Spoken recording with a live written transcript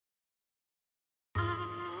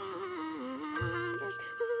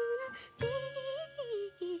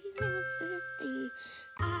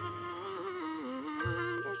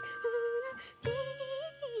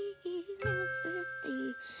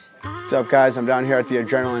What's up guys, I'm down here at the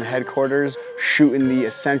Adrenaline headquarters shooting the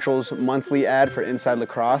Essentials monthly ad for Inside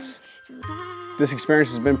Lacrosse. This experience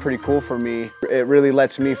has been pretty cool for me. It really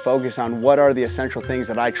lets me focus on what are the essential things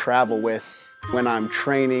that I travel with when I'm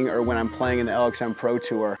training or when I'm playing in the LXM Pro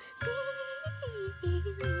Tour.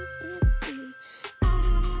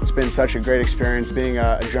 It's been such a great experience being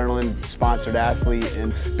an Adrenaline sponsored athlete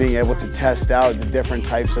and being able to test out the different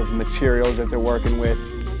types of materials that they're working with.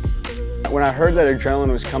 When I heard that Adrenaline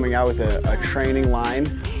was coming out with a training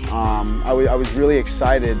line, I was really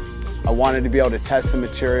excited. I wanted to be able to test the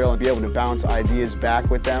material and be able to bounce ideas back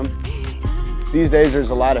with them. These days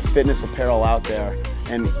there's a lot of fitness apparel out there,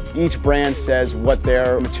 and each brand says what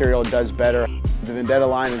their material does better. The Vendetta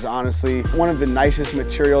line is honestly one of the nicest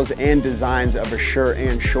materials and designs of a shirt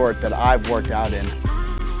and short that I've worked out in.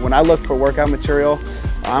 When I look for workout material,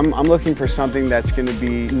 I'm looking for something that's going to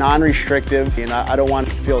be non-restrictive, and I don't want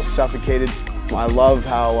to feel suffocated. I love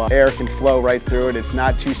how air can flow right through it. It's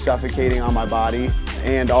not too suffocating on my body,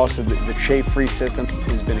 and also the chafe-free system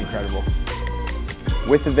has been incredible.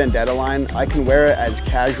 With the Vendetta line, I can wear it as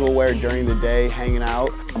casual wear during the day, hanging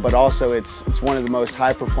out, but also it's one of the most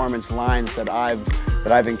high-performance lines that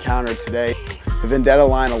I've encountered today. The Vendetta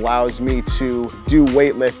line allows me to do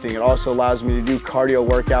weightlifting. It also allows me to do cardio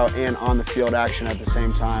workout and on-the-field action at the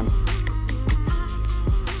same time.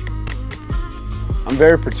 I'm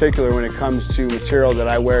very particular when it comes to material that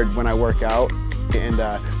I wear when I work out, and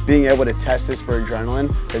being able to test this for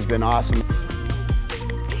Adrenaline has been awesome.